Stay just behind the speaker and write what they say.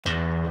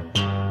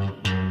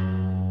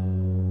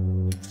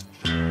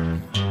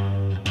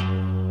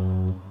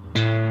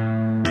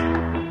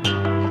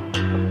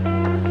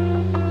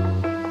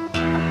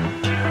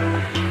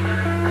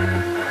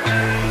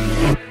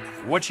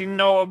What you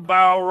know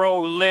about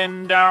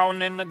rolling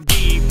down in the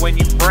deep? When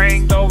your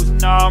brain goes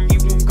numb, you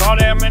can call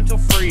that mental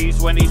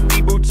freeze. When these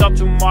beat boots up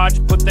too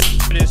much, put that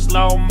shit in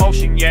slow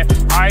motion. Yeah,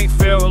 I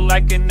feel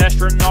like an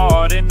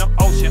astronaut in the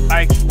ocean.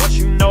 Like, what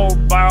you know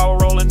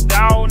about rolling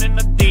down in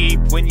the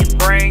deep? When your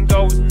brain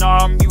goes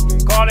numb, you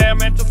can call that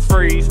mental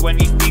freeze. When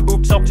these beat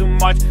boots up too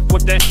much,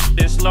 put that shit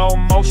in slow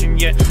motion.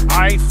 Yeah,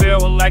 I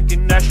feel like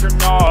an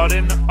astronaut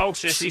in the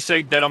ocean. She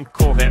say that I'm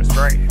cool, that's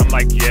right. I'm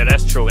like, yeah,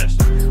 that's true.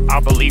 I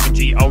believe in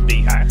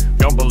G-O-D, I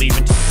don't believe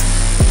in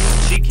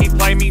She keep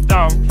playing me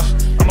dumb,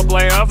 I'm a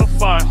player for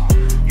fun.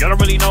 You don't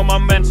really know my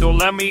mental,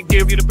 let me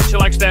give you the picture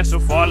like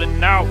stencil.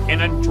 Falling out in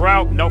a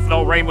drought, no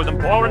flow, rain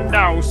wasn't pouring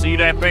down. See,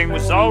 that pain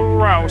was all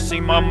around, see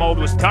my mode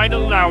was kinda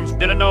loud.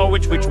 Didn't know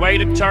which way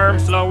to turn,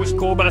 slow is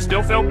cool but I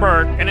still feel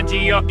burned.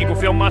 Energy up, you can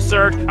feel my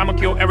surge, I'ma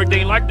kill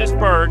everything like this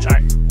purge.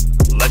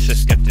 Let's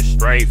just get this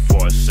straight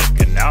for a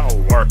second, I'll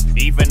work.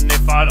 Even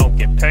if I don't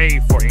get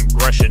paid for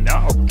ingression,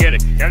 I'll get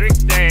it.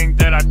 Everything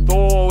that I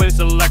do is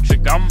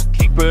electric, I'ma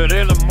keep it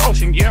in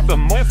motion. Yeah, but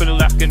more for the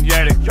left can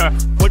get it.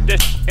 Put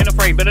this in a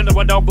frame, but in the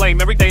one don't blame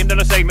everything that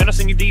I say.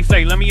 Menacing you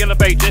deflate, let me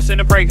elevate this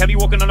in a break. Have you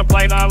walking on a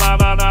plane,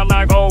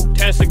 la go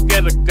tense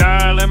together,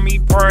 God, let me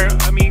pray.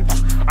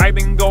 I've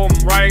been going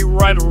right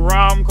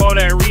around, call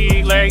that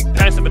relay.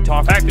 Passing the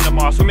baton, packing them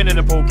all, swimming in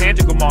the pool, can't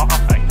take them all.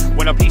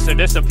 When a piece of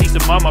this, a piece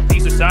of mom, a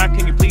piece of side.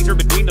 Can you please read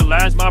between the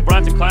lines? My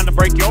brain's inclined to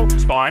break your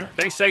spine.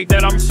 They say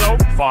that I'm so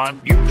fine,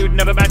 you could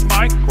never match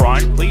my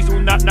grind. Please do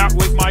not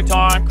waste my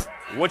time.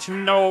 What you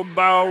know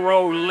about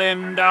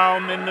rolling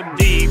down in the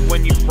deep?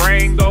 When your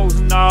brain goes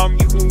numb,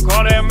 you can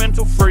call that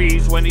mental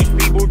freeze. When these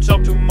people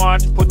talk too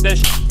much, put that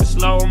shit in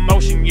slow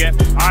motion. Yeah,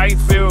 I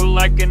feel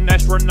like an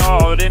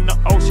astronaut in the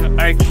ocean.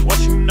 Ay, what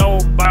you know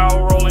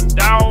about rolling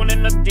down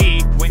in the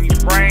deep? When your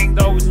brain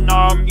goes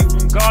numb, you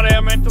can call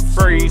that mental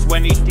freeze.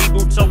 When these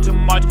people talk too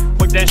much,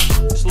 put that shit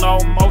in slow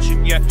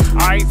motion. Yeah,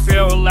 I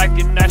feel like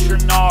an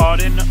astronaut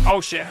in the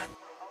ocean.